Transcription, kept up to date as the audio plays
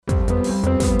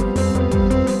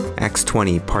Acts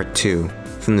 20, Part 2,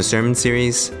 from the sermon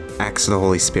series, Acts of the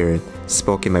Holy Spirit,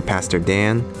 spoken by Pastor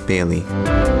Dan Bailey.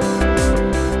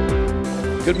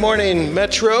 Good morning,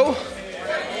 Metro.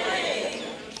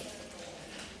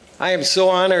 I am so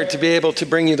honored to be able to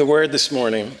bring you the word this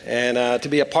morning and to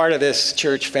be a part of this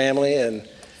church family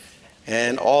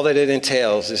and all that it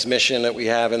entails, this mission that we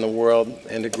have in the world,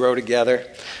 and to grow together.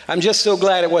 I'm just so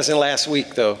glad it wasn't last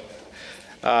week, though.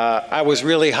 I was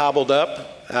really hobbled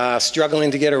up,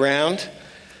 struggling to get around,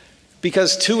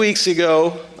 because 2 weeks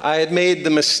ago, I had made the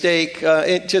mistake,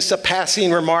 just a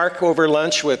passing remark over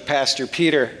lunch with Pastor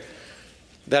Peter,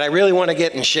 that I really want to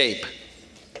get in shape.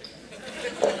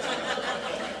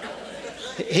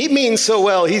 He means so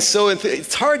well.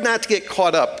 It's hard not to get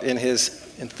caught up in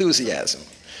his enthusiasm.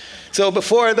 So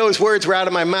before those words were out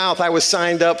of my mouth, I was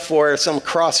signed up for some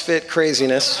CrossFit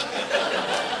craziness.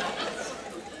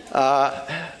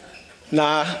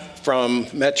 From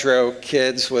Metro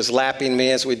Kids was lapping me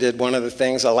as we did one of the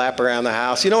things, a lap around the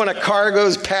house. You know when a car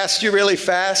goes past you really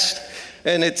fast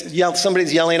and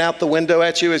somebody's yelling out the window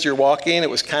at you as you're walking? It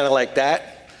was kind of like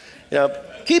that. You know,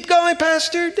 keep going,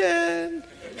 Pastor Dan.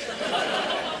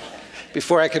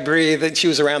 Before I could breathe, and she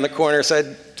was around the corner, so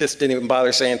I just didn't even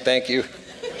bother saying thank you.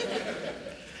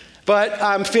 But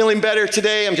I'm feeling better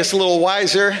today. I'm just a little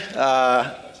wiser.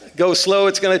 Go slow.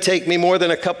 It's going to take me more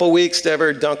than a couple weeks to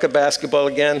ever dunk a basketball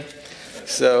again.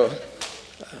 So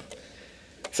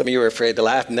some of you are afraid to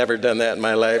laugh. Never done that in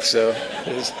my life. So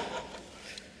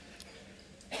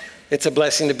it's a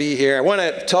blessing to be here. I want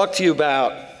to talk to you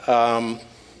about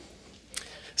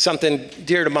something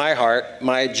dear to my heart.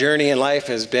 My journey in life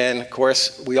has been, of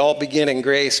course, we all begin in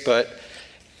grace, but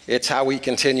it's how we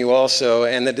continue also,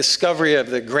 and the discovery of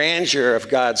the grandeur of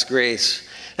God's grace.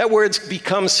 That word's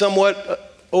become somewhat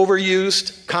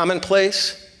overused,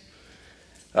 commonplace,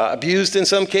 abused in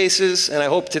some cases, and I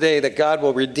hope today that God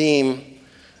will redeem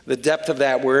the depth of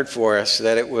that word for us,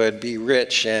 that it would be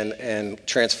rich and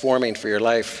transforming for your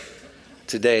life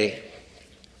today.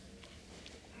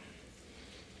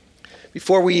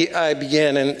 Before I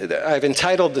begin, and I've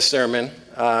entitled the sermon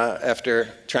after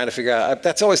trying to figure out,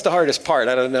 that's always the hardest part,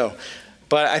 I don't know.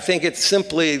 But I think it's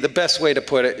simply, the best way to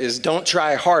put it is, don't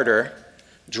try harder,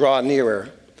 draw nearer.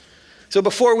 So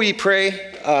before we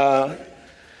pray,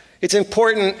 it's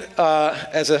important,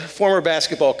 as a former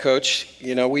basketball coach,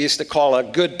 we used to call a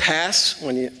good pass,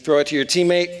 when you throw it to your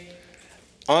teammate,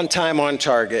 on time, on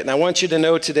target. And I want you to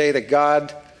know today that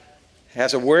God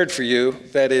has a word for you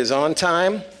that is on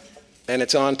time, and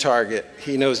it's on target.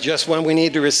 He knows just when we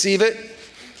need to receive it,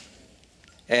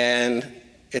 and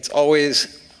it's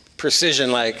always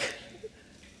precision-like.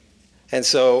 And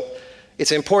so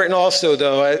it's important also,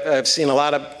 though, I've seen a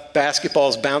lot of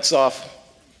basketballs bounce off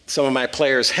some of my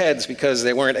players' heads because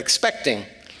they weren't expecting,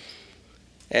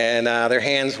 and their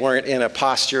hands weren't in a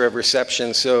posture of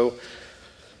reception. So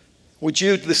would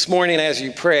you this morning, as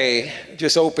you pray,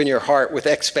 just open your heart with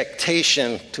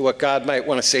expectation to what God might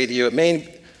want to say to you. It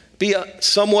may be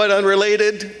somewhat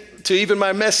unrelated to even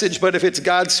my message, but if it's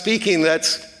God speaking,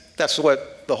 that's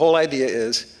what the whole idea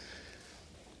is.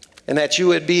 And that you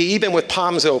would be, even with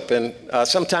palms open,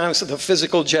 sometimes the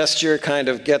physical gesture kind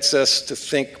of gets us to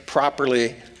think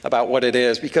properly about what it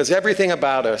is, because everything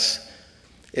about us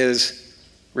is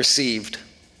received.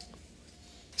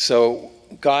 So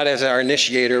God as our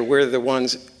initiator, we're the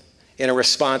ones in a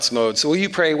response mode. So will you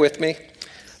pray with me?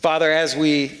 Father, as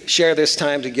we share this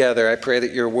time together, I pray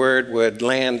that your word would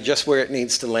land just where it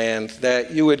needs to land, that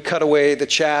you would cut away the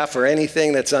chaff or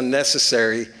anything that's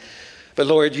unnecessary. But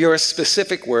Lord, your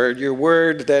specific word, your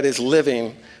word that is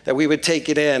living, that we would take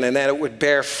it in and that it would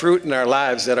bear fruit in our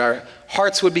lives, that our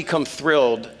hearts would become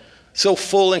thrilled, so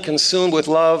full and consumed with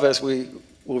love, as we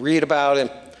will read about in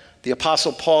the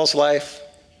Apostle Paul's life,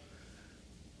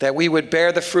 that we would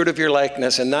bear the fruit of your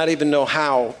likeness and not even know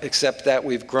how, except that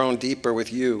we've grown deeper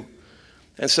with you.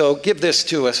 And so give this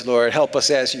to us, Lord. Help us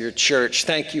as your church.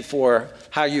 Thank you for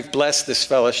how you've blessed this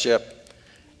fellowship,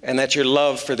 and that your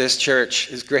love for this church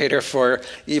is greater for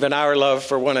even our love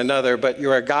for one another, but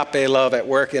your agape love at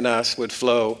work in us would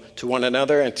flow to one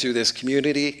another and to this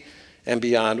community and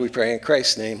beyond. We pray in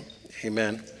Christ's name.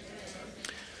 Amen.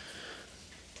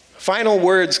 Final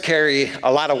words carry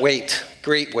a lot of weight,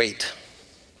 great weight.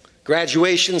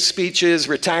 Graduation speeches,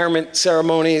 retirement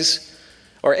ceremonies,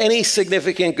 or any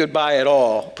significant goodbye at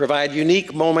all provide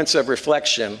unique moments of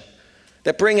reflection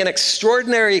that bring an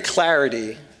extraordinary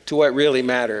clarity to what really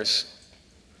matters.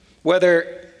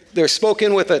 Whether they're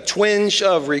spoken with a twinge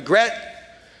of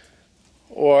regret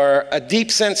or a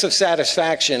deep sense of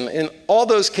satisfaction, in all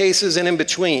those cases and in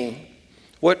between,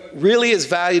 what really is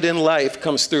valued in life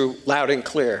comes through loud and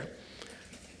clear.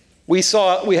 We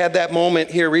had that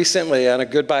moment here recently on a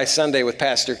Goodbye Sunday with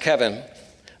Pastor Kevin,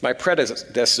 my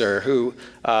predecessor, who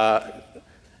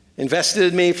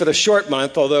invested in me for the short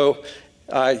month, although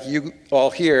you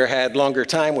all here had longer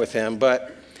time with him.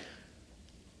 But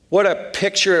what a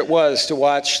picture it was to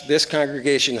watch this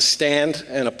congregation stand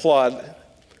and applaud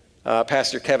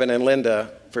Pastor Kevin and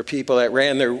Linda for people that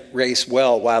ran their race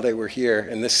well while they were here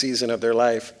in this season of their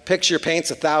life. Picture paints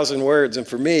 1,000 words, and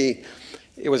for me,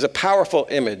 it was a powerful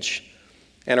image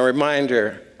and a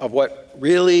reminder of what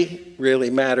really, really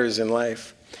matters in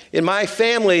life. In my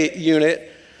family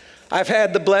unit, I've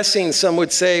had the blessing, some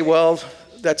would say, well,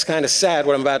 that's kind of sad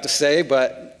what I'm about to say,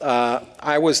 but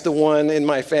I was the one in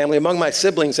my family, among my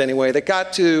siblings anyway, that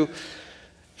got to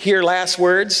hear last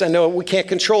words. I know we can't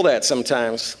control that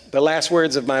sometimes. The last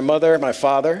words of my mother, my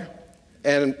father,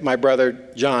 and my brother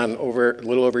John a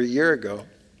little over a year ago.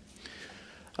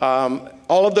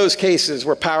 All of those cases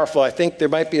were powerful. I think there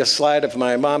might be a slide of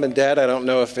my mom and dad. I don't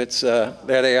know if it's, there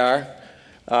they are.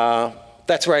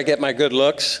 That's where I get my good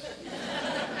looks.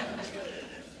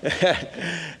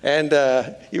 And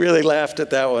you really laughed at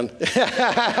that one.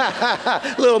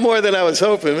 A little more than I was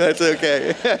hoping, but that's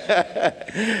okay.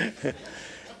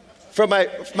 From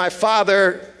my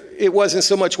father, it wasn't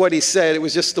so much what he said, it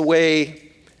was just the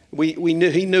way he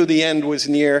knew the end was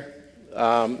near.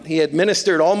 He had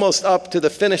ministered almost up to the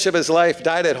finish of his life,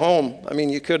 died at home. I mean,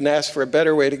 you couldn't ask for a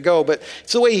better way to go, but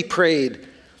it's the way he prayed.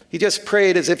 He just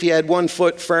prayed as if he had one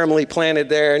foot firmly planted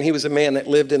there, and he was a man that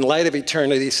lived in light of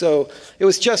eternity. So it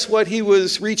was just what he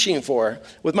was reaching for.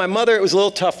 With my mother, it was a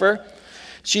little tougher.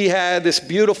 She had this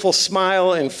beautiful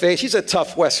smile and face. She's a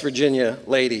tough West Virginia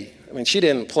lady. I mean, she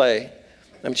didn't play.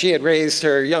 I mean, she had raised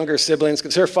her younger siblings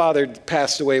because her father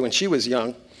passed away when she was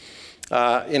young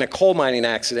in a coal mining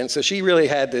accident. So she really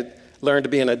had to learn to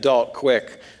be an adult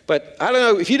quick. But I don't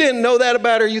know, if you didn't know that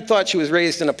about her, you thought she was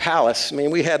raised in a palace. I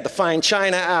mean, we had the fine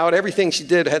china out. Everything she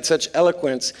did had such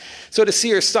eloquence. So to see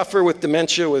her suffer with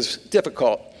dementia was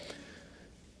difficult.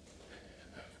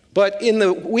 But in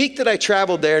the week that I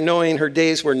traveled there, knowing her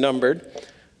days were numbered,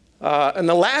 and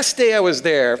the last day I was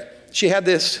there, she had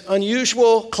this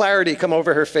unusual clarity come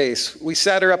over her face. We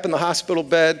sat her up in the hospital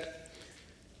bed,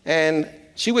 and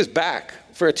she was back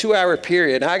for a 2-hour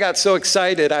period. And I got so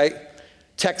excited, I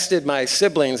texted my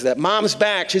siblings that Mom's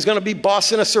back. She's going to be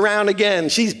bossing us around again.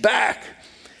 She's back.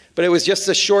 But it was just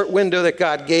a short window that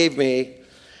God gave me.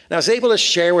 And I was able to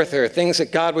share with her things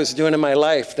that God was doing in my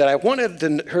life that I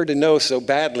wanted her to know so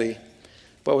badly,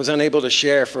 but was unable to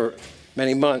share for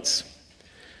many months.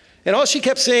 And all she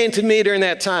kept saying to me during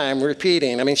that time,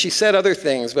 repeating, I mean, she said other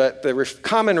things, but the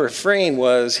common refrain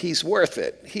was, he's worth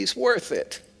it. He's worth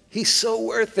it. He's so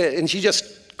worth it. And she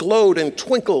just glowed and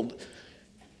twinkled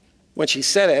when she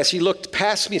said it, as she looked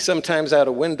past me sometimes out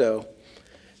a window.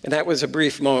 And that was a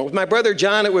brief moment. With my brother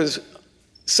John, it was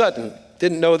sudden.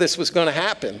 Didn't know this was going to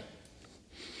happen.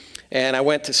 And I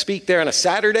went to speak there on a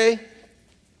Saturday,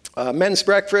 men's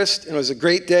breakfast, and it was a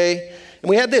great day. And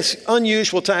we had this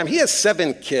unusual time. He has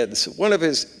 7 kids. One of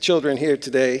his children here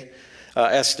today,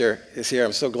 Esther, is here.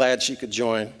 I'm so glad she could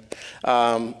join.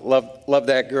 Love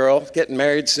that girl. Getting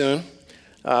married soon.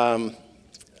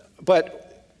 But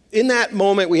in that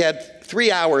moment, we had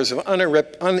 3 hours of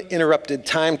uninterrupted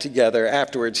time together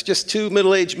afterwards, just 2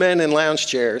 middle-aged men in lounge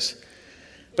chairs.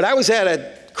 But I was at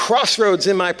a crossroads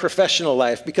in my professional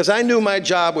life because I knew my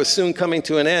job was soon coming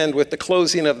to an end with the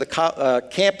closing of the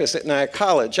campus at Nyack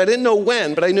College. I didn't know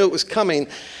when, but I knew it was coming.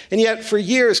 And yet for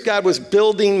years, God was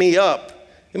building me up.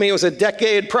 I mean, it was a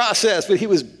decade process, but he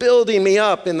was building me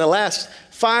up. In the last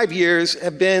 5 years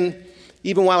have been,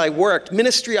 even while I worked,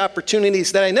 ministry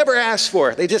opportunities that I never asked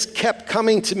for. They just kept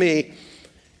coming to me,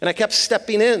 and I kept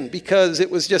stepping in because it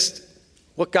was just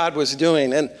what God was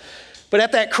doing. But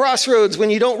at that crossroads, when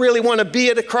you don't really want to be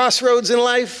at a crossroads in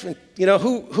life, you know,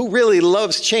 who really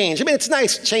loves change? I mean, it's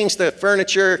nice to change the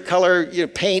furniture, color,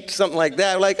 paint, something like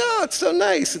that. Like, oh, it's so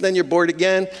nice, and then you're bored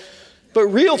again. But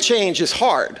real change is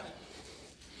hard.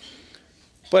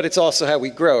 But it's also how we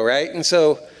grow, right? And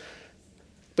so,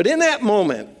 but in that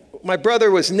moment, my brother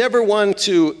was never one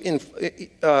to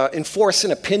enforce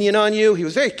an opinion on you. He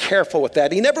was very careful with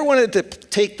that. He never wanted to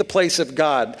take the place of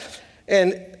God.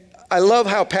 And I love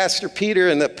how Pastor Peter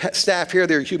and the staff here,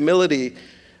 their humility,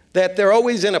 that they're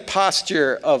always in a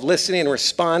posture of listening and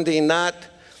responding, not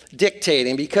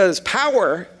dictating, because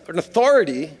power and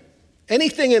authority,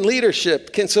 anything in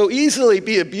leadership, can so easily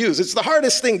be abused. It's the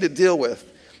hardest thing to deal with.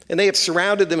 And they have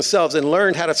surrounded themselves and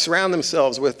learned how to surround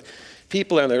themselves with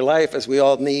people in their life, as we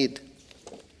all need.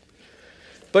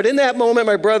 But in that moment,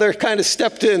 my brother kind of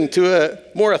stepped into a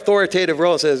more authoritative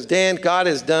role and says, Dan, God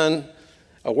has done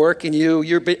a work in you.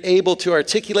 You're able to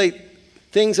articulate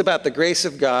things about the grace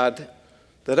of God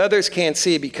that others can't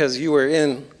see because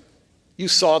you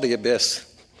saw the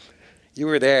abyss. You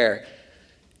were there.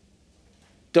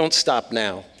 Don't stop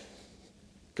now.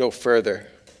 Go further.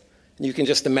 And you can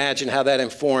just imagine how that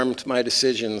informed my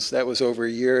decisions. That was over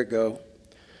a year ago.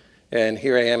 And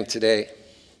here I am today.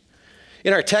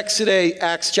 In our text today,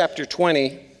 Acts chapter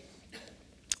 20,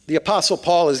 the Apostle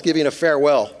Paul is giving a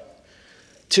farewell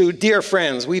to dear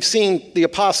friends. We've seen the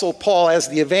Apostle Paul as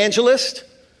the evangelist,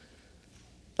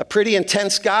 a pretty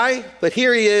intense guy, but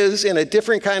here he is in a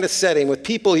different kind of setting with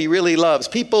people he really loves,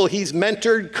 people he's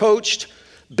mentored, coached,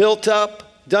 built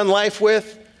up, done life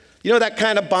with. You know that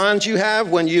kind of bond you have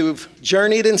when you've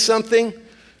journeyed in something?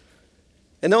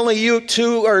 And only you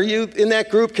two or you in that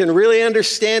group can really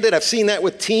understand it. I've seen that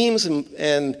with teams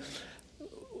and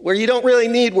where you don't really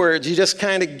need words, you just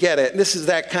kind of get it. This is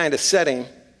that kind of setting.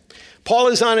 Paul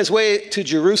is on his way to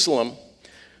Jerusalem,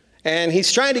 and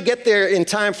he's trying to get there in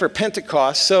time for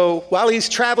Pentecost. So while he's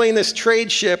traveling this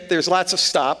trade ship, there's lots of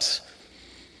stops.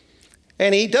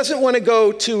 And he doesn't want to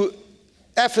go to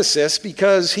Ephesus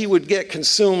because he would get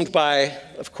consumed by,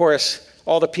 of course,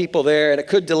 all the people there, and it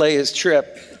could delay his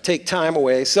trip, take time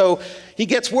away. So he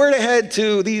gets word ahead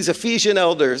to these Ephesian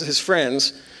elders, his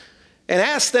friends, and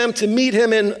asks them to meet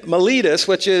him in Miletus,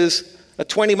 which is a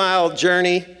 20-mile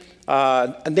journey,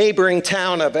 a neighboring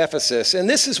town of Ephesus. And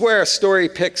this is where a story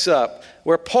picks up,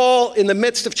 where Paul, in the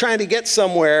midst of trying to get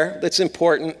somewhere that's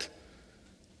important,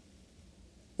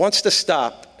 wants to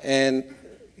stop and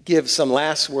give some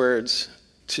last words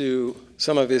to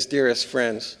some of his dearest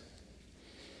friends.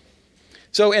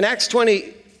 So in Acts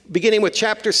 20, beginning with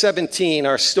chapter 17,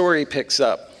 our story picks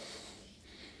up.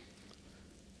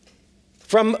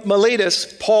 From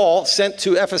Miletus, Paul sent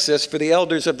to Ephesus for the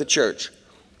elders of the church.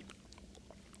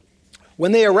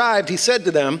 When they arrived, he said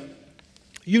to them,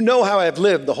 "You know how I have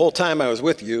lived the whole time I was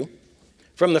with you.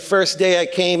 From the first day I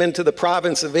came into the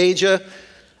province of Asia,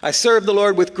 I served the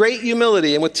Lord with great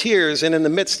humility and with tears and in the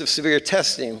midst of severe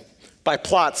testing by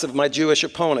plots of my Jewish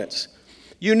opponents.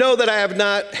 You know that I have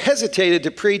not hesitated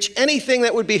to preach anything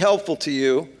that would be helpful to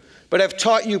you, but have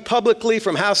taught you publicly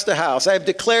from house to house. I have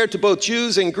declared to both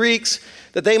Jews and Greeks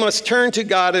that they must turn to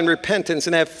God in repentance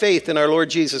and have faith in our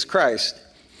Lord Jesus Christ.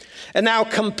 And now,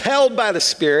 compelled by the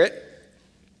Spirit,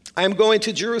 I am going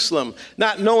to Jerusalem,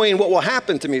 not knowing what will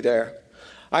happen to me there.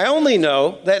 I only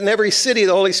know that in every city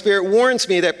the Holy Spirit warns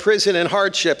me that prison and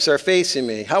hardships are facing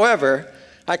me. However,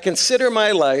 I consider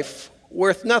my life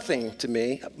worth nothing to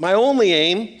me. My only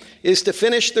aim is to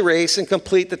finish the race and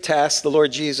complete the task the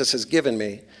Lord Jesus has given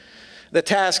me, the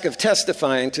task of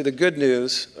testifying to the good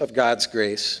news of God's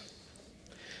grace.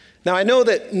 Now I know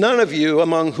that none of you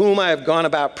among whom I have gone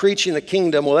about preaching the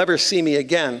kingdom will ever see me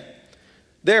again.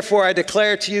 Therefore I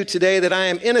declare to you today that I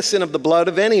am innocent of the blood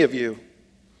of any of you,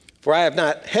 for I have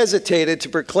not hesitated to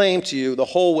proclaim to you the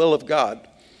whole will of God.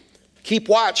 Keep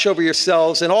watch over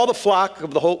yourselves and all the flock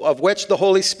of which the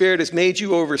Holy Spirit has made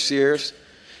you overseers.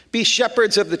 Be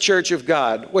shepherds of the church of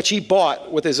God, which he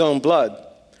bought with his own blood.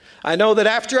 I know that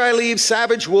after I leave,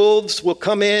 savage wolves will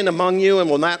come in among you and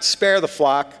will not spare the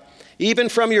flock. Even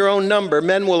from your own number,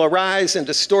 men will arise and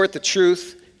distort the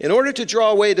truth in order to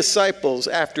draw away disciples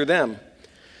after them.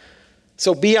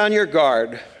 So be on your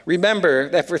guard. Remember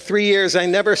that for 3 years I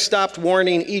never stopped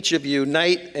warning each of you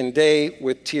night and day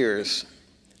with tears.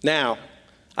 Now,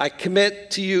 I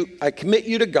commit you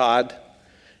to God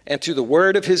and to the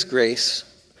word of his grace,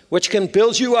 which can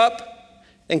build you up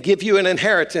and give you an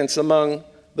inheritance among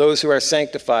those who are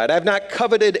sanctified. I have not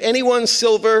coveted anyone's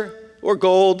silver or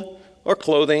gold or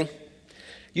clothing.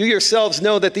 You yourselves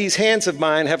know that these hands of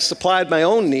mine have supplied my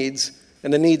own needs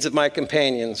and the needs of my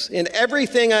companions. In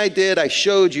everything I did, I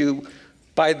showed you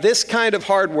by this kind of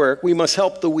hard work, we must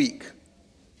help the weak.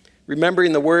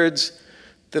 Remembering the words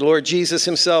the Lord Jesus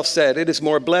himself said, it is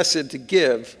more blessed to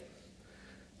give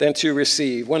than to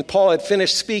receive. When Paul had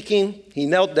finished speaking, he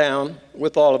knelt down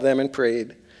with all of them and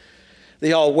prayed.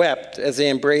 They all wept as they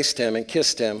embraced him and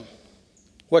kissed him.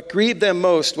 What grieved them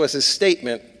most was his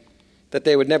statement that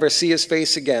they would never see his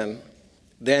face again.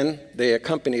 Then they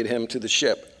accompanied him to the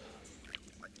ship.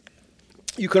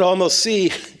 You can almost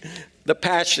see the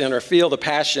passion or feel the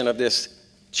passion of this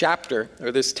chapter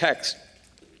or this text.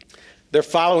 They're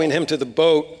following him to the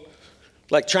boat,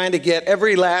 like trying to get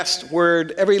every last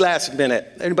word, every last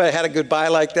minute. Anybody had a goodbye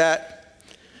like that?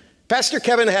 Pastor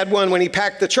Kevin had one when he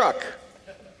packed the truck.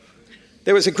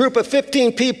 There was a group of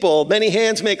 15 people. Many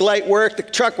hands make light work. The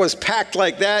truck was packed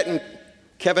like that, and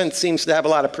Kevin seems to have a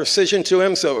lot of precision to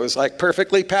him, so it was like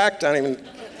perfectly packed.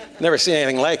 Never seen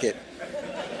anything like it.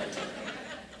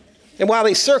 And while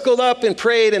they circled up and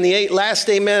prayed and the last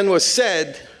amen was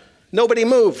said, nobody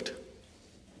moved.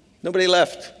 Nobody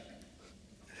left.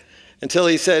 Until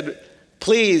he said,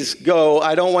 please go.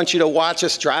 I don't want you to watch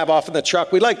us drive off in the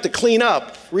truck. We'd like to clean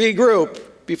up, regroup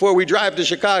before we drive to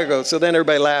Chicago. So then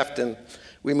everybody laughed and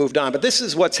we moved on. But this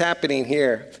is what's happening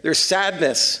here. There's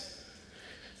sadness.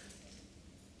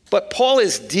 But Paul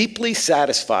is deeply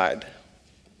satisfied.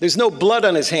 There's no blood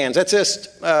on his hands. That's just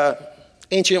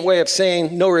ancient way of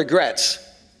saying no regrets.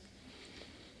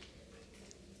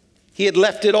 He had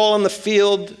left it all in the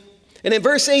field. And in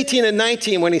verse 18 and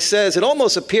 19, when he says, it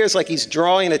almost appears like he's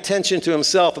drawing attention to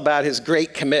himself about his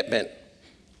great commitment.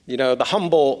 You know, the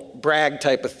humble brag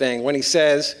type of thing. When he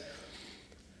says,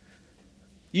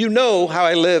 you know how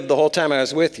I lived the whole time I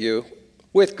was with you,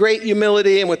 with great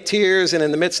humility and with tears and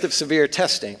in the midst of severe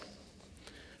testing.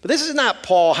 But this is not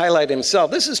Paul highlighting himself.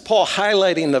 This is Paul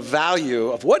highlighting the value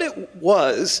of what it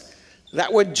was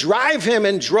that would drive him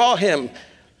and draw him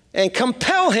and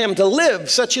compel him to live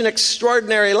such an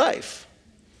extraordinary life.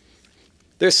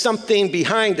 There's something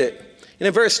behind it. And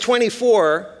in verse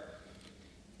 24,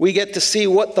 we get to see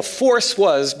what the force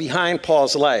was behind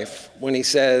Paul's life when he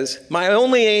says, my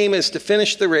only aim is to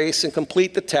finish the race and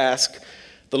complete the task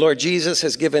the Lord Jesus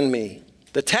has given me,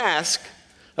 the task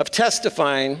of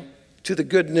testifying to the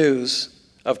good news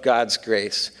of God's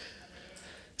grace.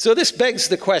 So this begs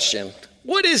the question,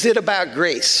 what is it about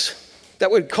grace that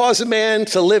would cause a man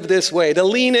to live this way, to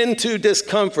lean into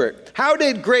discomfort? How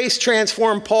did grace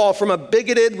transform Paul from a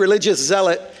bigoted religious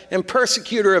zealot and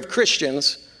persecutor of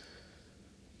Christians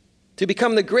to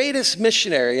become the greatest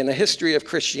missionary in the history of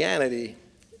Christianity?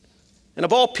 And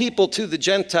of all people to the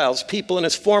Gentiles, people in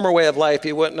his former way of life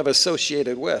he wouldn't have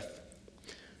associated with.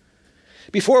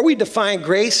 Before we define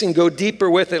grace and go deeper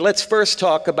with it, let's first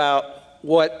talk about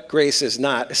what grace is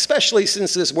not, especially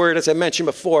since this word, as I mentioned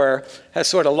before, has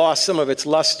sort of lost some of its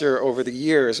luster over the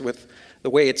years with the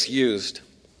way it's used.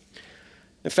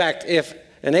 In fact, if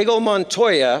Inigo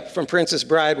Montoya from Princess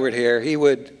Bride were here, he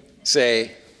would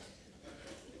say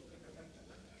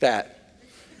that.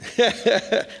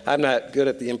 I'm not good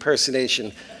at the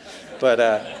impersonation,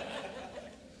 but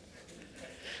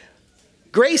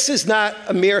grace is not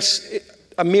a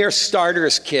mere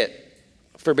starter's kit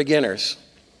for beginners.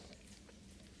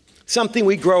 Something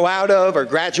we grow out of or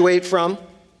graduate from.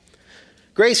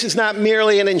 Grace is not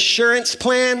merely an insurance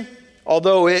plan,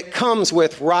 although it comes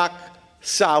with rock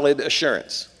solid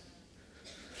assurance.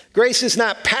 Grace is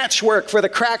not patchwork for the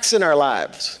cracks in our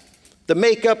lives. The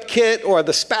makeup kit or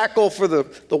the spackle for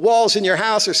the walls in your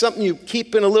house or something you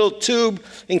keep in a little tube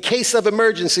in case of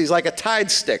emergencies like a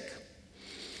Tide stick.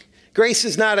 Grace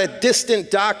is not a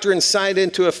distant doctrine signed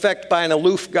into effect by an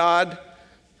aloof God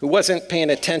who wasn't paying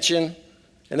attention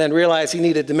and then realized he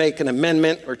needed to make an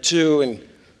amendment or two and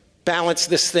balance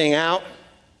this thing out,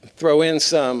 throw in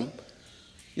some,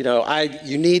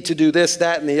 you need to do this,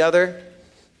 that, and the other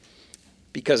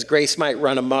because grace might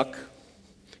run amok.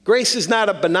 Grace is not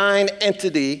a benign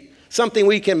entity, something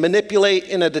we can manipulate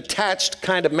in a detached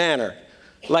kind of manner,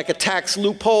 like a tax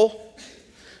loophole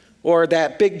or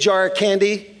that big jar of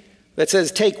candy that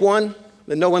says take one,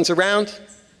 then no one's around.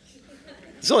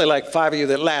 There's only like 5 of you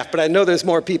that laugh, but I know there's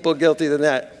more people guilty than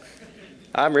that.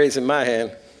 I'm raising my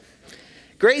hand.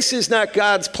 Grace is not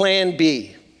God's plan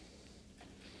B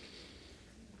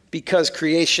because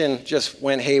creation just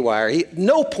went haywire.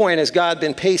 No point has God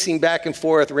been pacing back and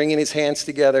forth, wringing his hands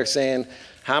together, saying,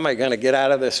 how am I going to get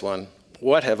out of this one?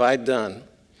 What have I done?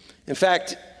 In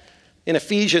fact, in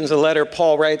Ephesians, a letter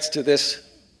Paul writes to this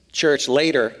church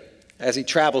later as he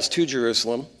travels to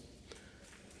Jerusalem,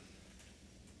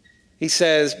 he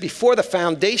says, before the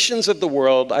foundations of the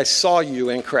world, I saw you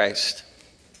in Christ.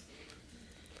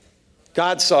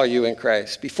 God saw you in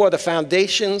Christ. Before the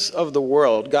foundations of the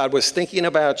world, God was thinking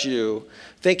about you,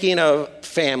 thinking of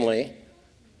family.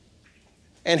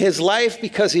 And his life,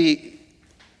 because he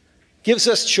gives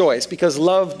us choice, because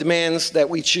love demands that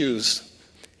we choose.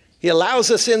 He allows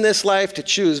us in this life to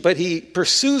choose, but he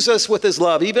pursues us with his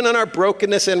love, even in our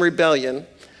brokenness and rebellion,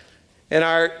 and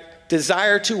our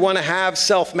desire to want to have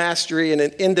self-mastery and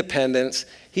independence.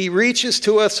 He reaches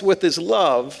to us with his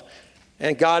love.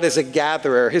 And God is a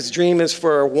gatherer. His dream is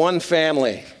for one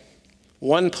family,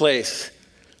 one place,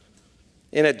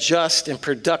 in a just and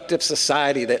productive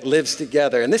society that lives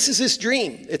together. And this is his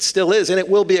dream. It still is, and it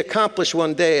will be accomplished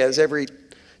one day as every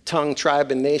tongue,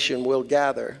 tribe, and nation will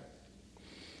gather.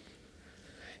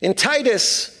 In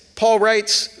Titus, Paul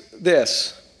writes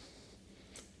this.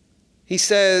 He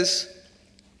says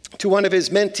to one of his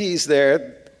mentees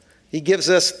there, he gives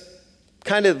us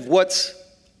kind of what's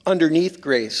underneath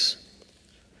grace.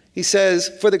 He says,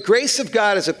 "For the grace of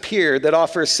God has appeared that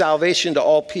offers salvation to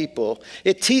all people.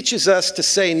 It teaches us to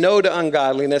say no to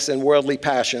ungodliness and worldly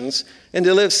passions and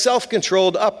to live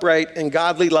self-controlled, upright, and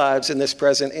godly lives in this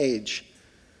present age."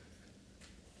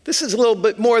 This is a little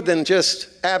bit more than just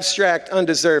abstract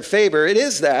undeserved favor. It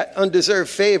is that, undeserved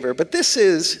favor. But this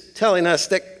is telling us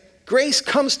that grace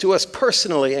comes to us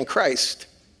personally in Christ.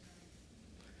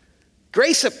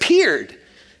 Grace appeared.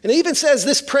 And it even says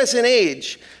this present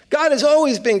age. God has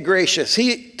always been gracious.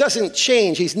 He doesn't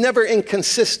change. He's never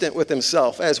inconsistent with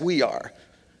himself as we are.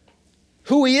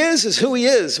 Who he is who he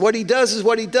is. What he does is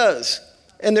what he does.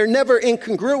 And they're never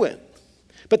incongruent.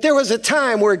 But there was a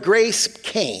time where grace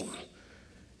came.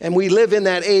 And we live in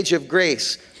that age of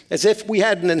grace. As if we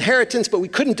had an inheritance, but we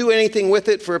couldn't do anything with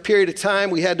it for a period of time.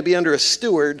 We had to be under a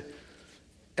steward.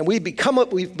 And we've become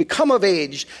of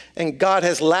age, and God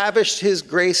has lavished his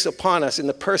grace upon us in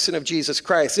the person of Jesus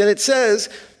Christ. And it says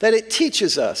that it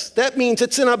teaches us. That means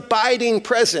it's an abiding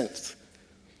presence.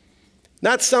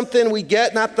 Not something we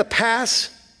get, not the pass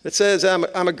that says, I'm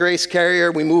a grace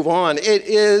carrier, we move on. It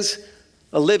is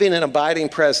a living and abiding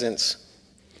presence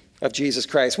of Jesus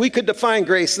Christ. We could define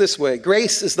grace this way.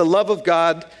 Grace is the love of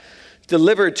God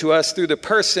delivered to us through the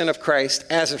person of Christ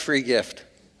as a free gift.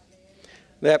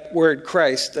 That word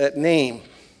Christ, that name,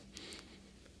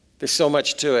 there's so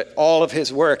much to it. All of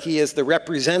his work, he is the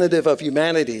representative of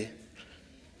humanity.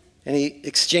 And he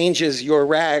exchanges your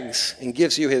rags and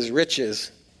gives you his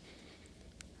riches.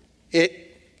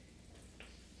 It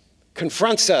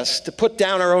confronts us to put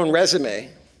down our own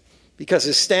resume because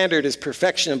his standard is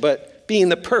perfection. But being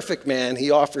the perfect man,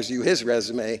 he offers you his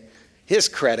resume, his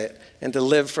credit, and to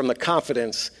live from the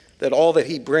confidence that all that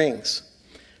he brings.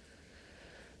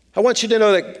 I want you to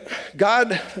know that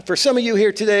God, for some of you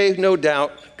here today, no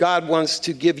doubt, God wants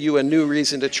to give you a new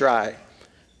reason to try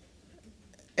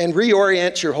and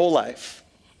reorient your whole life,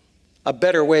 a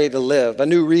better way to live, a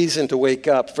new reason to wake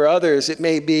up. For others, it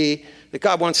may be that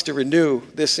God wants to renew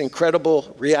this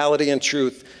incredible reality and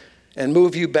truth and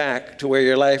move you back to where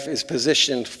your life is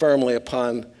positioned firmly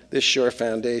upon this sure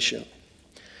foundation.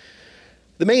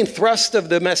 The main thrust of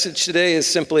the message today is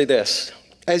simply this.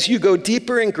 As you go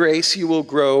deeper in grace, you will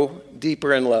grow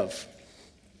deeper in love.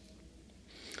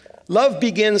 Love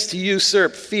begins to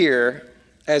usurp fear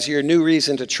as your new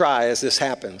reason to try as this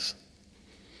happens.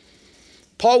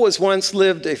 Paul was once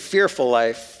lived a fearful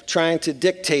life, trying to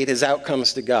dictate his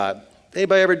outcomes to God.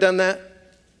 Anybody ever done that?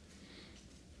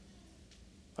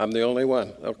 I'm the only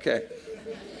one. Okay.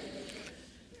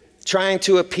 Trying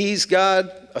to appease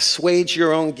God, assuage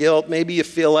your own guilt. Maybe you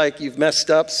feel like you've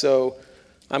messed up, so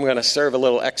I'm going to serve a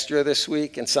little extra this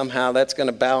week, and somehow that's going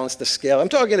to balance the scale. I'm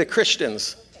talking to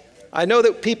Christians. I know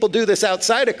that people do this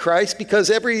outside of Christ because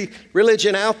every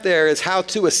religion out there is how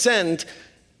to ascend.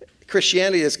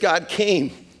 Christianity is God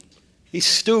came. He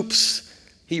stoops,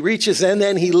 he reaches, and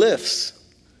then he lifts.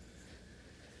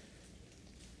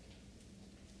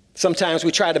 Sometimes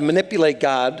we try to manipulate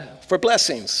God for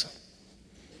blessings.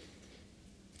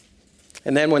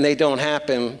 And then when they don't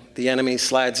happen, the enemy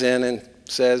slides in and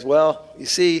says, well, you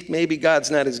see, maybe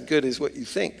God's not as good as what you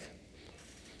think.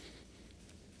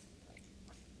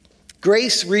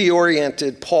 Grace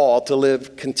reoriented Paul to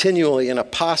live continually in a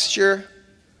posture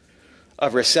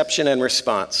of reception and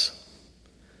response.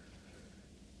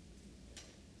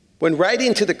 When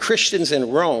writing to the Christians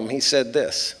in Rome, he said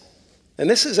this, and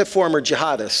this is a former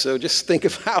jihadist, so just think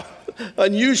of how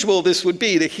unusual this would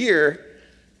be to hear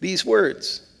these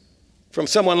words from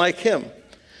someone like him.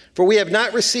 For we have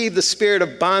not received the spirit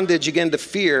of bondage again to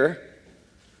fear,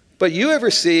 but you have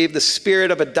received the spirit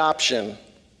of adoption,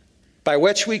 by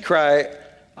which we cry,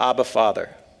 Abba, Father.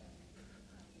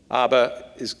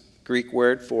 Abba is Greek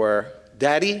word for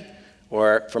daddy,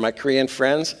 or for my Korean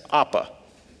friends, Appa.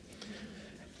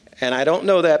 And I don't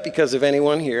know that because of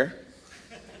anyone here.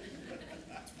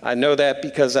 I know that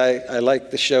because I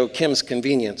like the show Kim's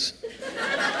Convenience.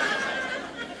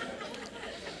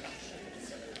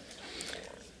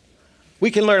 We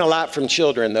can learn a lot from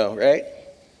children, though, right?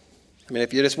 I mean,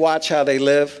 if you just watch how they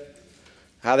live,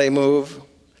 how they move,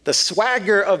 the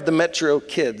swagger of the Metro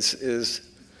kids is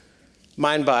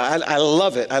mind-boggling. I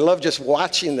love it. I love just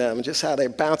watching them, just how they're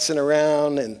bouncing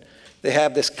around, and they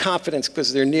have this confidence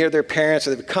because they're near their parents,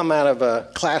 or they've come out of a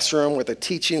classroom where the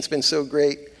teaching's been so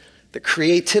great. The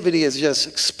creativity is just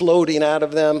exploding out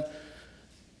of them,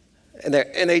 and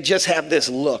they just have this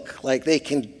look like they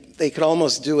could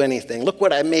almost do anything. Look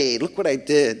what I made. Look what I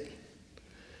did.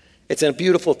 It's a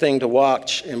beautiful thing to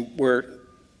watch, and we're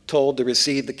told to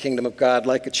receive the kingdom of God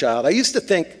like a child. I used to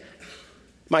think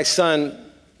my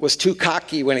son was too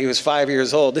cocky when he was 5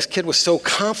 years old. This kid was so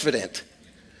confident.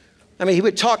 I mean, he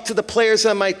would talk to the players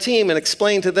on my team and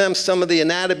explain to them some of the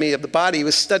anatomy of the body. He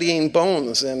was studying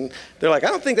bones, and they're like, I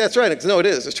don't think that's right. No, it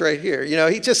is. It's right here. You know,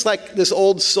 he's just like this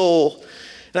old soul.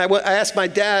 And I asked my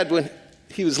dad when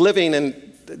he was living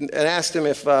and asked him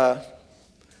if,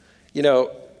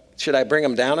 should I bring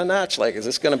him down a notch? Like, is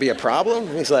this going to be a problem?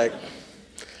 And he's like,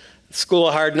 School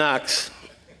of Hard Knocks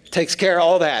takes care of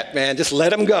all that, man. Just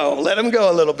let him go. Let him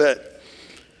go a little bit.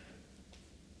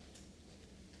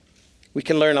 We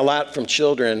can learn a lot from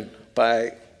children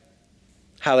by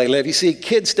how they live. You see,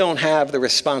 kids don't have the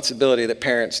responsibility that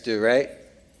parents do, right?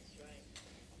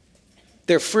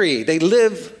 They're free. They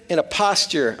live in a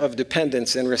posture of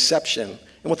dependence and reception.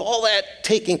 And with all that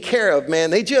taken care of, man,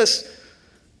 they just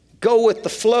go with the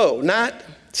flow.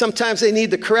 Sometimes they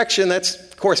need the correction. That's,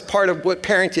 of course, part of what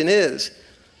parenting is.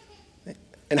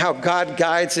 And how God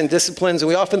guides and disciplines. And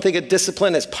we often think of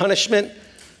discipline as punishment.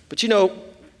 But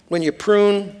when you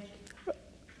prune,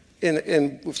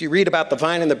 and if you read about the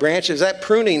vine and the branches, that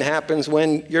pruning happens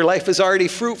when your life is already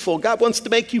fruitful. God wants to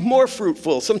make you more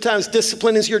fruitful. Sometimes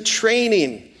discipline is your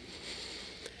training.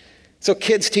 So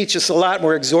kids teach us a lot, and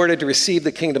we're exhorted to receive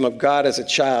the kingdom of God as a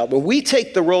child. When we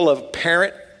take the role of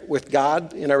parent with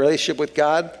God, in our relationship with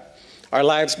God, our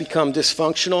lives become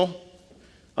dysfunctional,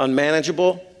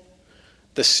 unmanageable.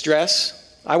 The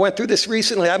stress. I went through this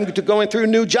recently. I'm going through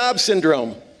new job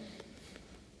syndrome.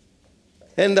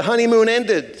 And the honeymoon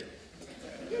ended.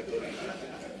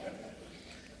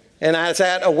 And I was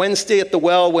at a Wednesday at the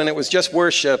well when it was just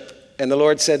worship, and the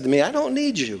Lord said to me, I don't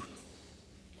need you. And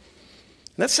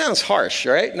that sounds harsh,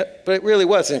 right? But it really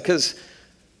wasn't, because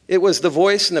it was the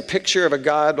voice and the picture of a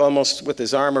God almost with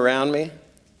his arm around me,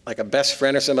 like a best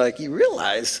friend or something. Like, you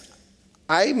realize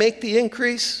I make the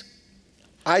increase?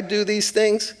 I do these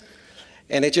things?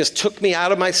 And it just took me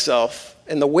out of myself,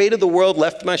 and the weight of the world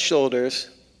left my shoulders.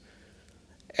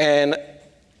 And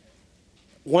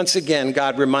once again,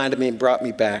 God reminded me and brought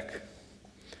me back.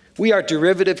 We are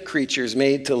derivative creatures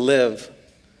made to live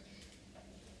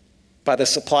by the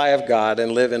supply of God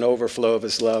and live in overflow of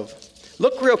his love.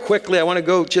 Look real quickly. I want to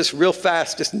go just real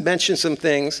fast, just mention some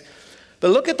things. But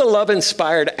look at the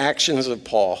love-inspired actions of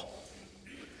Paul.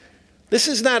 This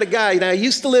is not a guy, I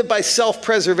used to live by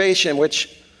self-preservation,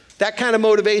 which that kind of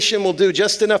motivation will do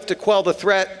just enough to quell the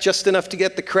threat, just enough to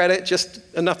get the credit, just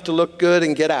enough to look good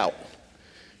and get out.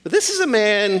 But this is a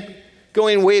man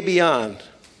going way beyond.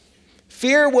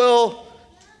 Fear will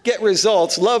get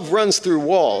results. Love runs through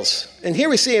walls. And here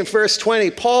we see in verse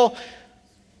 20, Paul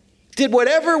did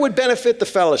whatever would benefit the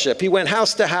fellowship. He went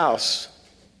house to house,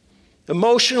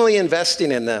 emotionally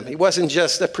investing in them. He wasn't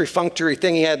just a perfunctory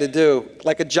thing he had to do,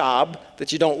 like a job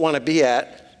that you don't want to be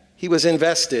at. He was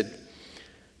invested.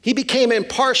 He became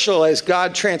impartial as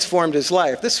God transformed his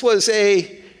life. This was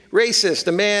a racist.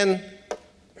 A man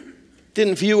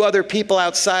didn't view other people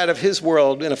outside of his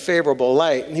world in a favorable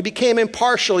light. And he became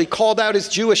impartial. He called out his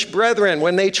Jewish brethren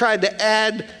when they tried to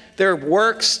add their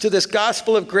works to this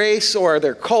gospel of grace or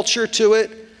their culture to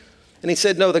it. And he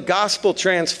said, no, the gospel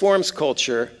transforms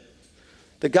culture.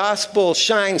 The gospel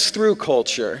shines through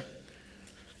culture.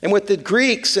 And with the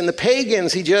Greeks and the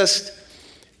pagans,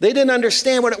 they didn't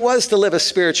understand what it was to live a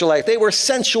spiritual life. They were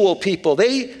sensual people.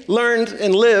 They learned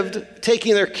and lived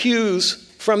taking their cues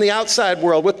from the outside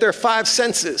world with their five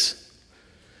senses.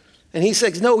 And he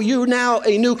says, no, you're now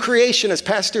a new creation, as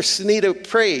Pastor Sunita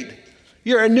prayed.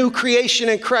 You're a new creation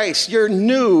in Christ. You're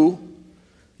new.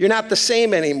 You're not the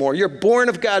same anymore. You're born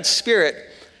of God's Spirit.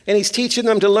 And he's teaching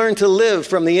them to learn to live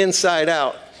from the inside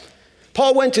out.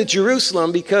 Paul went to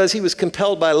Jerusalem because he was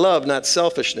compelled by love, not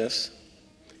selfishness.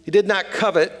 He did not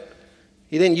covet.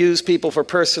 He didn't use people for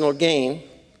personal gain.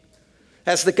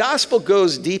 As the gospel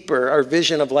goes deeper, our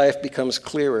vision of life becomes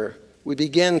clearer. We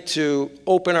begin to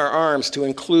open our arms to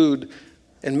include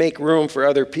and make room for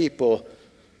other people.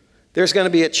 There's going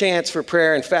to be a chance for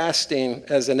prayer and fasting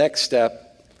as the next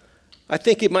step. I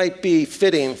think it might be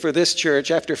fitting for this church,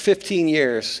 after 15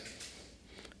 years,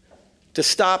 to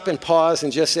stop and pause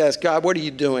and just ask, God, what are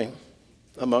you doing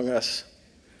among us?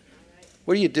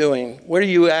 What are you doing? What are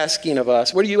you asking of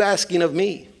us? What are you asking of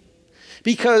me?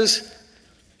 Because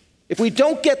if we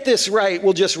don't get this right,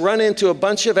 we'll just run into a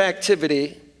bunch of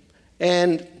activity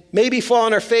and maybe fall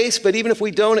on our face, but even if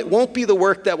we don't, it won't be the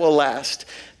work that will last.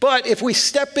 But if we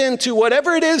step into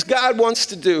whatever it is God wants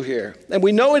to do here, and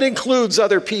we know it includes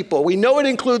other people, we know it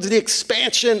includes the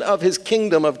expansion of his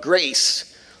kingdom of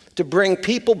grace to bring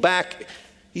people back,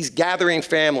 he's gathering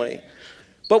family.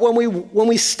 But when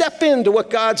we step into what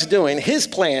God's doing, his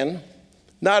plan,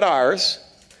 not ours,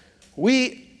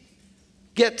 we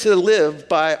get to live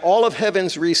by all of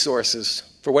heaven's resources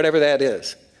for whatever that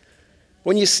is.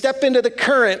 When you step into the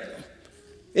current,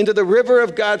 into the river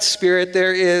of God's Spirit,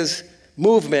 there is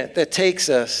movement that takes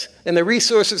us, and the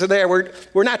resources are there.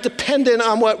 We're not dependent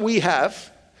on what we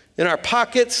have in our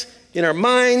pockets, in our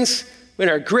minds, in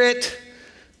our grit.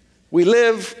 We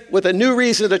live with a new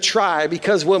reason to try,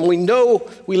 because when we know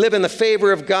we live in the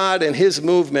favor of God and his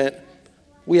movement,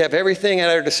 we have everything at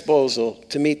our disposal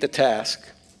to meet the task.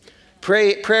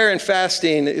 Prayer and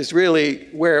fasting is really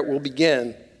where it will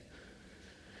begin.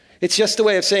 It's just a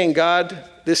way of saying, God,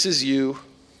 this is you,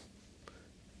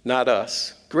 not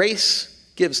us. Grace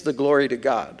gives the glory to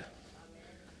God.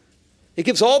 It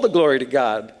gives all the glory to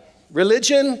God.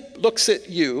 Religion looks at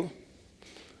you.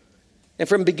 And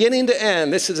from beginning to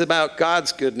end, this is about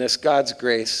God's goodness, God's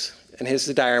grace, and his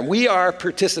desire. And we are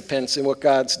participants in what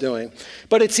God's doing.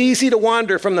 But it's easy to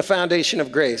wander from the foundation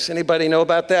of grace. Anybody know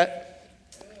about that?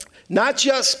 Not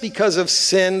just because of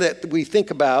sin that we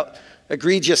think about,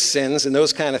 egregious sins and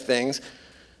those kind of things,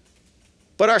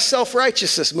 but our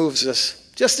self-righteousness moves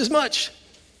us just as much.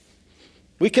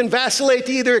 We can vacillate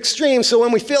to either extreme, so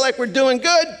when we feel like we're doing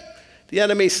good, the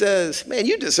enemy says, man,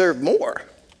 you deserve more.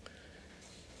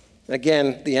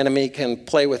 Again, the enemy can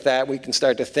play with that. We can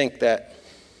start to think that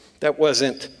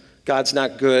God's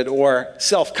not good, or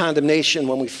self-condemnation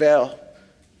when we fail.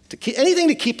 Anything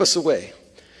to keep us away.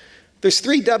 There's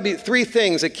three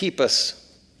things that keep us.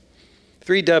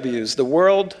 3 W's. The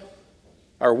world,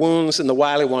 our wounds, and the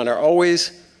wily one are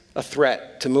always a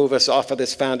threat to move us off of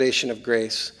this foundation of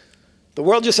grace. The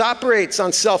world just operates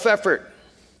on self-effort.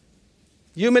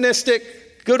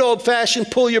 Humanistic, good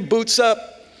old-fashioned, pull your boots up.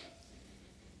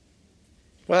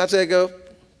 Well, how's that go?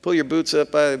 Pull your boots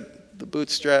up by the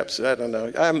bootstraps? I don't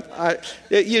know.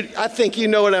 I think you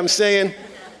know what I'm saying.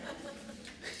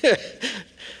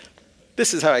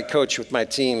 This is how I coach with my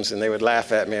teams, and they would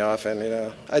laugh at me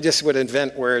often, I just would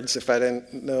invent words if I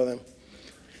didn't know them.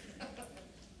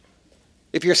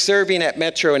 If you're serving at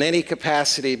Metro in any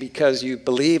capacity because you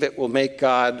believe it will make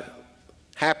God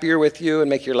happier with you and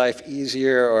make your life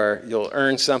easier, or you'll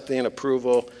earn something,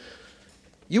 approval,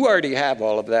 you already have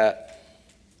all of that.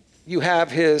 You have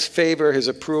his favor, his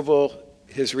approval,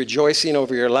 his rejoicing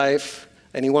over your life,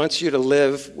 and he wants you to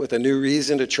live with a new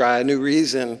reason to try, a new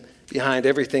reason behind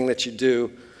everything that you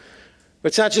do. But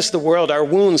it's not just the world. Our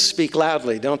wounds speak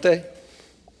loudly, don't they?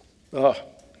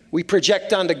 We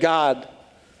project onto God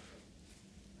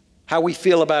how we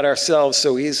feel about ourselves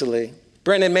so easily.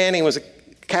 Brennan Manning was a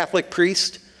Catholic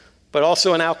priest, but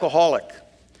also an alcoholic.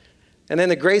 And then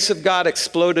the grace of God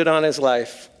exploded on his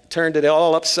life, turned it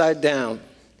all upside down,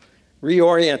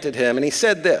 reoriented him. And he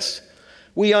said this: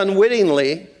 we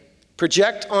unwittingly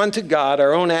project onto God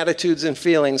our own attitudes and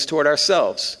feelings toward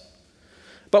ourselves.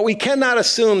 But we cannot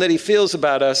assume that he feels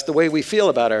about us the way we feel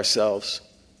about ourselves,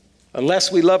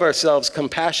 unless we love ourselves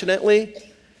compassionately,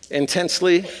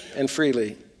 intensely, and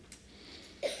freely.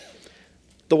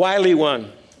 The wily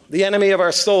one, the enemy of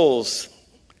our souls.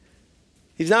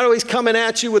 He's not always coming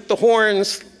at you with the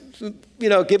horns,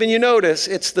 giving you notice.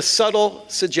 It's the subtle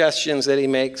suggestions that he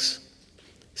makes,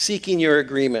 seeking your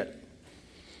agreement.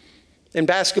 In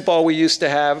basketball, we used to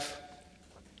have,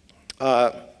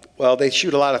 they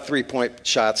shoot a lot of three-point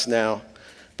shots now,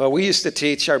 but we used to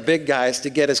teach our big guys to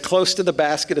get as close to the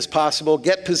basket as possible,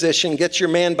 get position, get your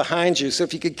man behind you, so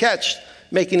if you could catch,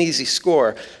 make an easy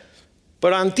score.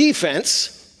 But on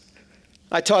defense,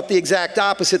 I taught the exact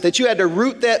opposite, that you had to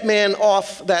root that man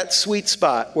off that sweet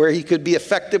spot where he could be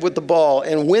effective with the ball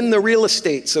and win the real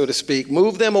estate, so to speak.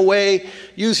 Move them away,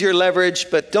 use your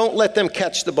leverage, but don't let them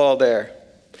catch the ball there.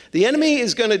 The enemy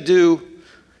is going to do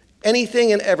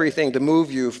anything and everything to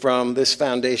move you from this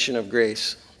foundation of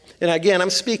grace. And again, I'm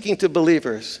speaking to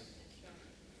believers.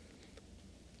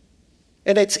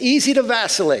 And it's easy to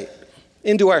vacillate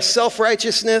into our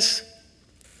self-righteousness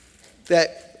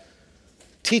that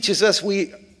teaches us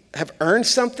we have earned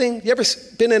something. You ever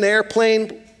been in an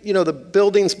airplane? The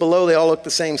buildings below, they all look the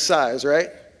same size, right?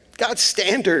 God's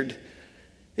standard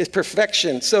is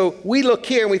perfection. So we look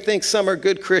here and we think some are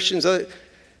good Christians.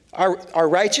 Our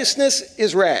righteousness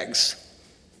is rags,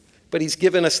 but he's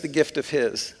given us the gift of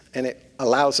his, and it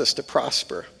allows us to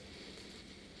prosper.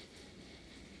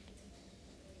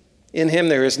 In him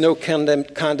there is no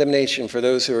condemnation for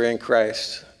those who are in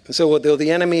Christ. And so though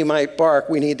the enemy might bark,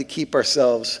 we need to keep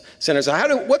ourselves centered.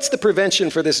 So what's the prevention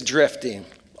for this drifting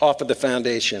off of the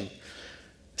foundation?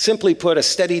 Simply put, a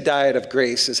steady diet of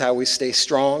grace is how we stay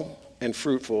strong and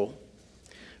fruitful.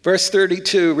 Verse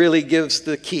 32 really gives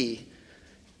the key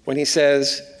when he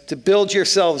says, to build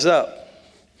yourselves up.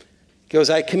 He goes,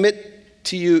 I commit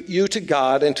to you to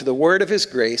God and to the word of his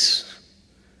grace,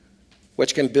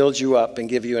 which can build you up and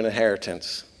give you an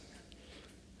inheritance.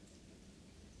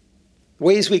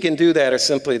 Ways we can do that are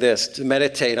simply this: to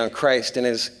meditate on Christ and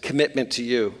his commitment to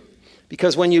you.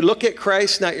 Because when you look at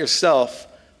Christ, not yourself,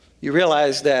 you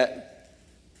realize that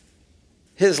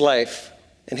his life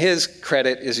and his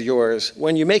credit is yours.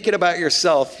 When you make it about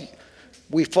yourself,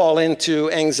 we fall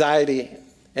into anxiety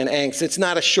and angst. It's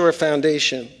not a sure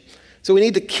foundation. So we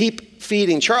need to keep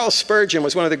feeding. Charles Spurgeon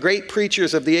was one of the great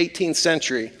preachers of the 18th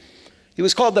century. He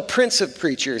was called the Prince of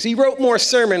Preachers. He wrote more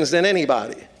sermons than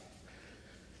anybody.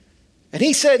 And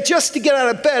he said, just to get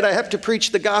out of bed, I have to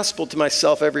preach the gospel to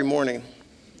myself every morning.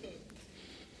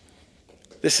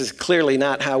 This is clearly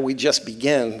not how we just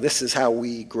begin. This is how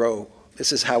we grow.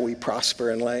 This is how we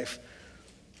prosper in life.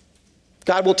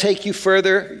 God will take you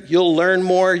further. You'll learn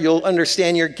more. You'll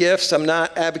understand your gifts. I'm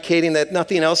not advocating that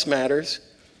nothing else matters,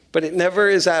 but it never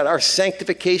is out. Our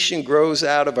sanctification grows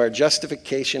out of our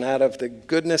justification, out of the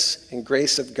goodness and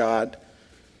grace of God.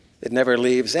 It never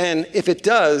leaves. And if it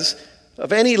does,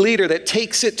 of any leader that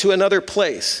takes it to another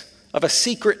place, of a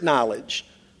secret knowledge,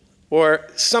 or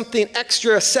something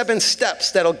extra 7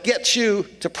 steps that'll get you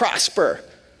to prosper,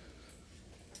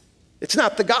 it's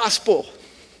not the gospel.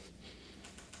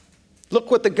 Look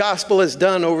what the gospel has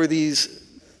done over these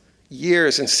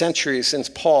years and centuries since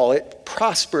Paul. It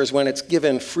prospers when it's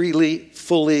given freely,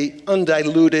 fully,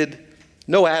 undiluted,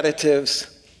 no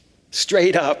additives,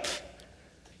 straight up,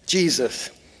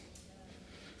 Jesus.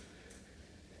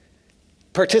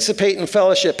 Participate in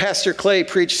fellowship. Pastor Clay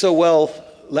preached so well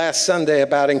last Sunday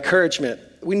about encouragement.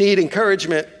 We need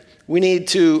encouragement. We need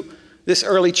this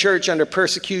early church under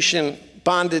persecution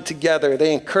bonded together.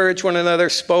 They encouraged one another,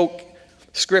 spoke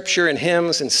scripture and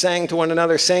hymns, and sang to one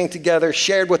another, sang together,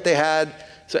 shared what they had,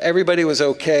 so everybody was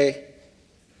okay.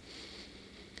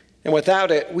 And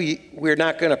without it, you're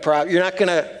not going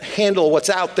to handle what's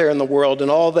out there in the world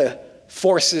and all the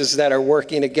forces that are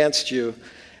working against you.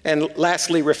 And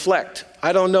lastly, reflect.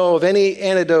 I don't know of any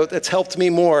antidote that's helped me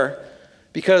more,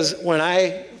 because when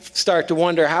I start to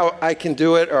wonder how I can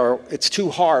do it or it's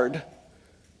too hard,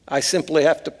 I simply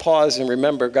have to pause and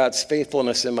remember God's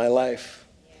faithfulness in my life.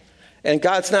 And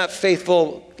God's not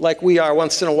faithful like we are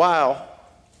once in a while.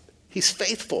 He's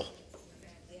faithful.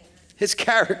 His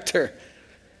character.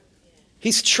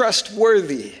 He's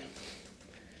trustworthy.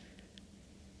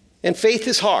 And faith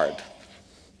is hard.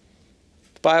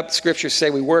 Bible scriptures say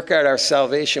we work out our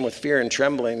salvation with fear and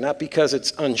trembling, not because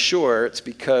it's unsure, it's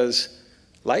because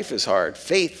life is hard.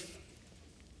 Faith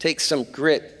takes some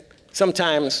grit.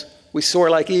 Sometimes we soar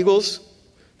like eagles.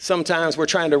 Sometimes we're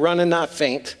trying to run and not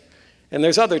faint. And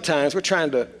there's other times we're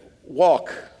trying to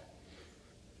walk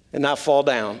and not fall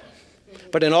down.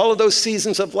 But in all of those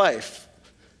seasons of life,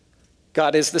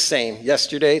 God is the same,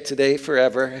 yesterday, today,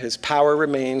 forever. His power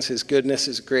remains, his goodness,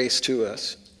 his grace to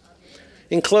us.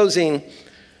 In closing,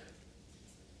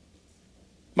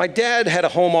 my dad had a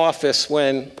home office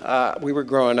when we were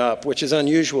growing up, which is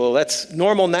unusual. That's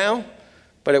normal now,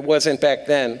 but it wasn't back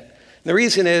then. And the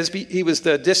reason is he was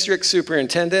the district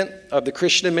superintendent of the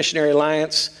Christian and Missionary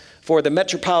Alliance for the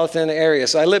metropolitan area.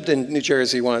 So I lived in New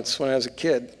Jersey once when I was a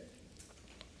kid.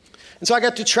 And so I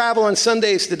got to travel on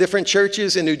Sundays to different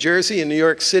churches in New Jersey and New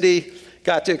York City,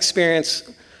 got to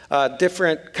experience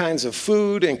different kinds of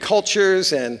food and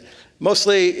cultures, and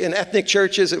mostly in ethnic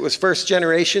churches, it was first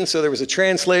generation, so there was a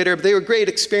translator. But they were great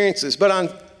experiences. But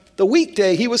on the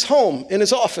weekday, he was home in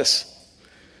his office.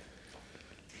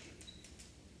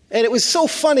 And it was so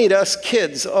funny to us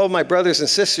kids, all my brothers and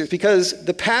sisters, because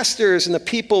the pastors and the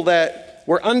people that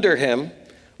were under him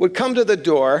would come to the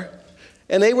door,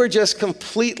 and they were just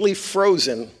completely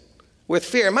frozen with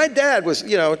fear. My dad was,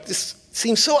 this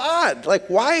seemed so odd. Like,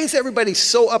 why is everybody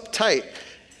so uptight?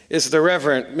 Is the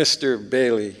Reverend Mr.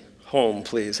 Bailey home,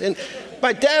 please? And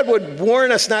my dad would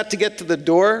warn us not to get to the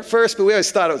door first, but we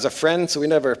always thought it was a friend, so we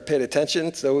never paid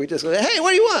attention. So we just go, hey,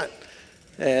 what do you want?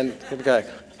 And he'd be like,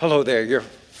 hello there, your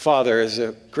father is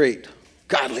a great,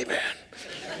 godly man,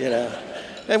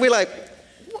 And we're like,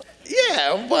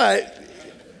 yeah, but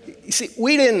you see,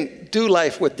 we didn't do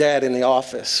life with dad in the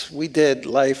office. We did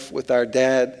life with our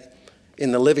dad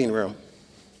in the living room.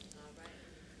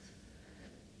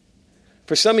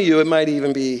 For some of you, it might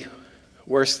even be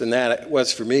worse than that. It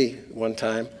was for me one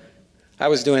time. I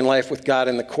was doing life with God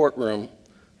in the courtroom,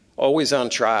 always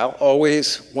on trial,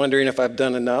 always wondering if I've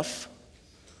done enough,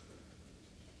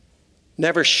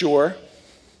 never sure.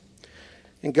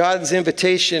 And God's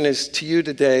invitation is to you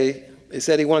today is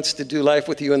that he wants to do life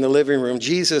with you in the living room.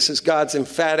 Jesus is God's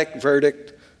emphatic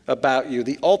verdict about you,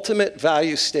 the ultimate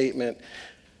value statement.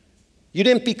 You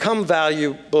didn't become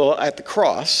valuable at the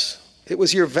cross. It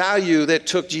was your value that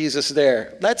took Jesus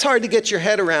there. That's hard to get your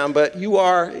head around, but you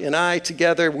are and I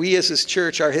together, we as his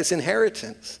church are his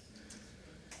inheritance.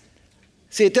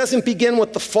 See, it doesn't begin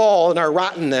with the fall and our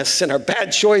rottenness and our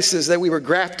bad choices that we were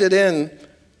grafted in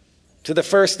to the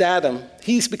first Adam.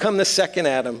 He's become the second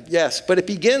Adam, yes, but it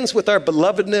begins with our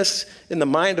belovedness in the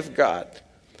mind of God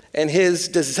and his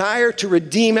desire to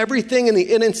redeem everything in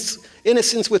the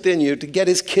innocence within you, to get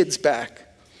his kids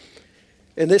back.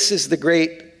 And this is the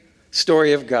great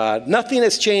story of God. Nothing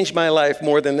has changed my life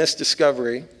more than this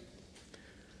discovery.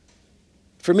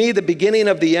 For me, the beginning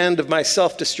of the end of my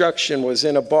self-destruction was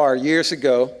in a bar years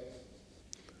ago.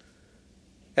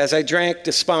 As I drank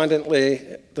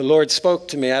despondently, the Lord spoke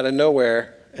to me out of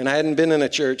nowhere, and I hadn't been in a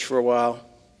church for a while.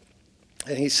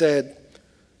 And he said,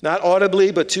 not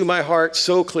audibly, but to my heart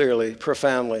so clearly,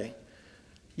 profoundly,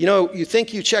 you know, you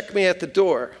think you check me at the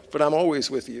door, but I'm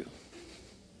always with you.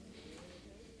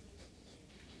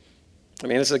 I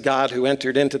mean, this is a God who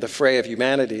entered into the fray of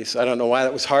humanity, so I don't know why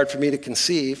that was hard for me to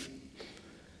conceive.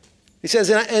 He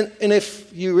says, and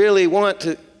if you really want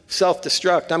to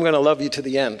self-destruct, I'm going to love you to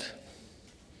the end.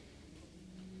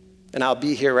 And I'll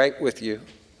be here right with you.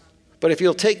 But if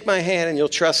you'll take my hand and you'll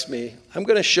trust me, I'm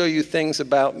going to show you things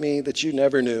about me that you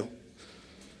never knew.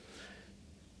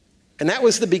 And that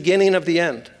was the beginning of the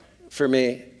end for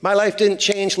me. My life didn't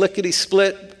change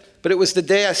lickety-split, but it was the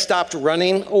day I stopped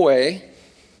running away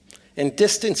and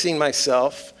distancing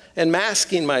myself and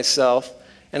masking myself,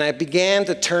 and I began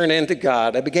to turn into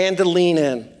God. I began to lean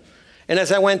in. And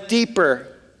as I went deeper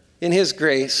in his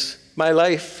grace, my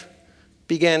life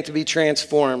began to be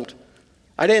transformed.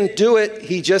 I didn't do it.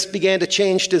 He just began to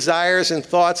change desires and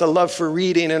thoughts, a love for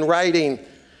reading and writing,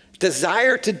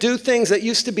 desire to do things that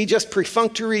used to be just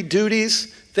perfunctory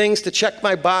duties, things to check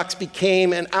my box,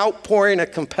 became an outpouring, a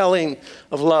compelling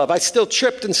of love. I still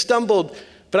tripped and stumbled,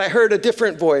 but I heard a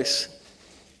different voice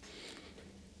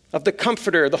of the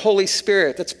Comforter, the Holy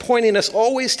Spirit, that's pointing us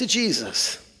always to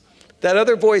Jesus. That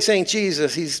other voice ain't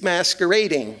Jesus. He's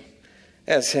masquerading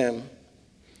as him.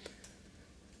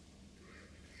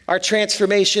 Our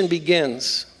transformation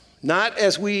begins not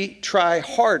as we try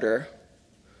harder,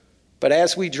 but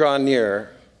as we draw nearer,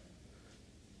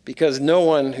 because no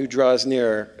one who draws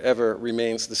nearer ever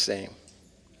remains the same.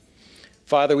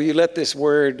 Father, will you let this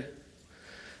word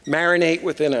marinate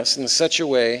within us in such a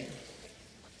way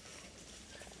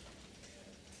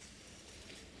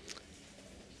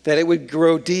that it would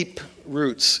grow deep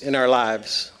roots in our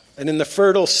lives, and in the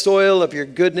fertile soil of your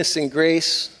goodness and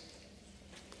grace,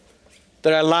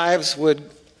 that our lives would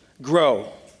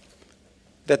grow,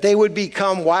 that they would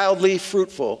become wildly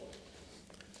fruitful,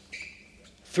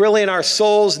 thrilling our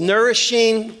souls,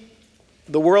 nourishing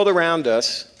the world around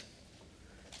us,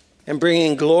 and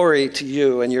bringing glory to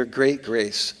you and your great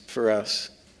grace for us.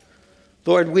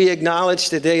 Lord, we acknowledge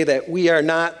today that we are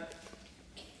not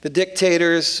the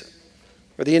dictators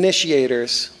or the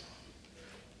initiators,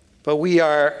 but we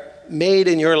are made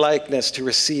in your likeness to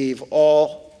receive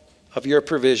all of your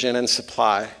provision and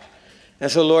supply.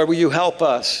 And so, Lord, will you help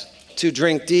us to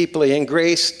drink deeply in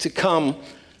grace to come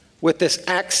with this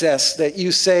access that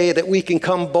you say that we can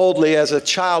come boldly as a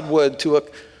child would to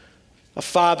a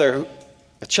father,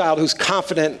 a child who's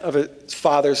confident of his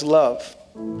father's love.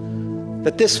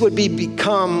 That this would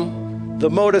become the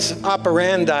modus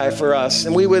operandi for us,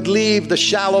 and we would leave the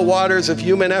shallow waters of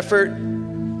human effort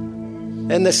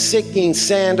and the sinking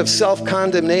sand of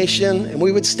self-condemnation, and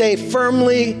we would stay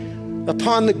firmly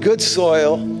upon the good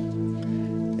soil.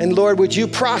 And Lord, would you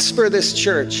prosper this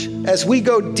church as we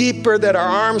go deeper, that our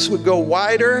arms would go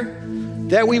wider,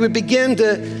 that we would begin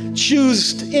to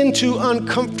choose into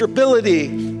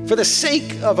uncomfortability for the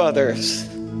sake of others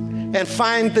and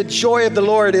find the joy of the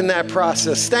Lord in that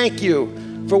process. Thank you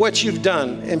for what you've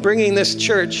done in bringing this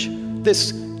church,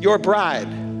 your bride,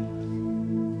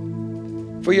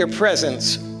 for your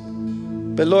presence.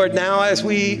 But Lord, now as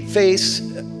we face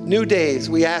new days,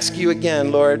 we ask you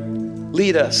again, Lord,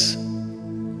 lead us.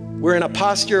 We're in a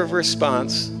posture of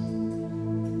response,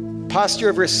 posture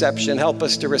of reception. Help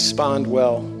us to respond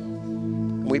well.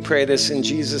 And we pray this in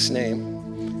Jesus'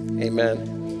 name.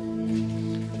 Amen.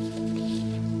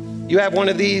 You have one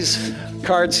of these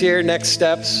cards here, Next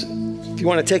Steps. If you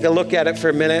want to take a look at it for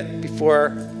a minute before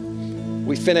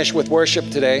we finish with worship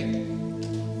today.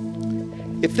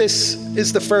 If this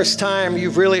is the first time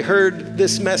you've really heard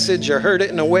this message or heard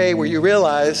it in a way where you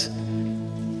realize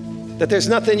that there's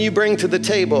nothing you bring to the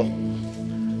table,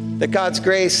 that God's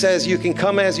grace says you can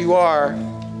come as you are,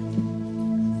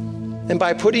 and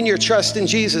by putting your trust in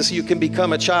Jesus, you can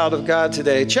become a child of God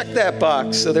today. Check that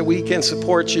box so that we can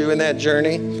support you in that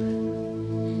journey.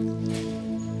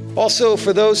 Also,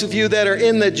 for those of you that are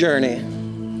in the journey,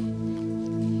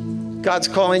 God's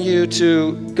calling you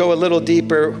to go a little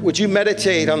deeper. Would you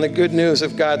meditate on the good news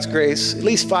of God's grace, at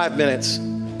least 5 minutes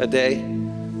a day?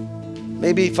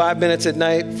 maybe 5 minutes at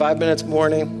night, 5 minutes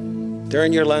morning,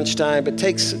 during your lunchtime, but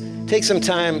take some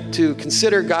time to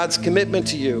consider God's commitment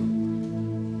to you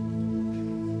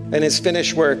and his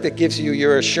finished work that gives you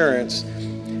your assurance.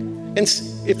 And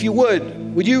if you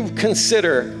would you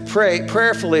consider, pray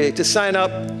prayerfully to sign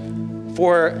up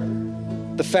for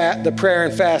the prayer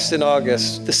and fast in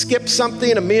August, to skip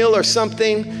something, a meal or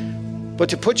something, but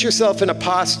to put yourself in a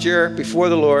posture before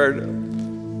the Lord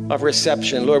of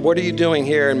reception. Lord, what are you doing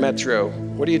here in Metro?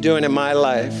 What are you doing in my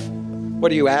life?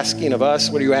 What are you asking of us?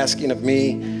 What are you asking of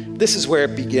me? This is where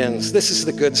it begins. This is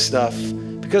the good stuff.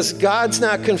 Because God's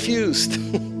not confused.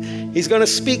 He's going to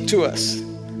speak to us.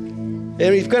 And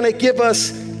he's going to give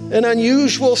us an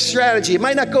unusual strategy. It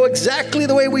might not go exactly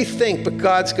the way we think, but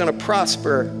God's going to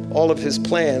prosper all of his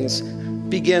plans.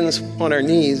 Begins on our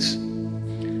knees.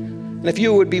 And if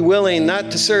you would be willing not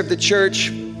to serve the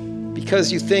church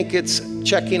because you think it's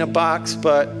checking a box,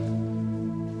 but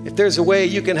if there's a way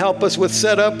you can help us with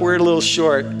setup, we're a little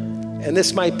short. And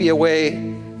this might be a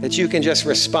way that you can just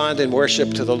respond in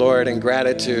worship to the Lord in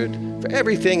gratitude for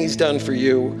everything he's done for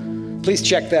you. Please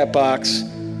check that box.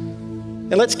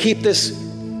 And let's keep this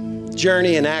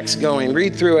journey in Acts going.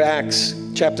 Read through Acts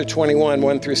chapter 21,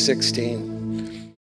 1 through 16.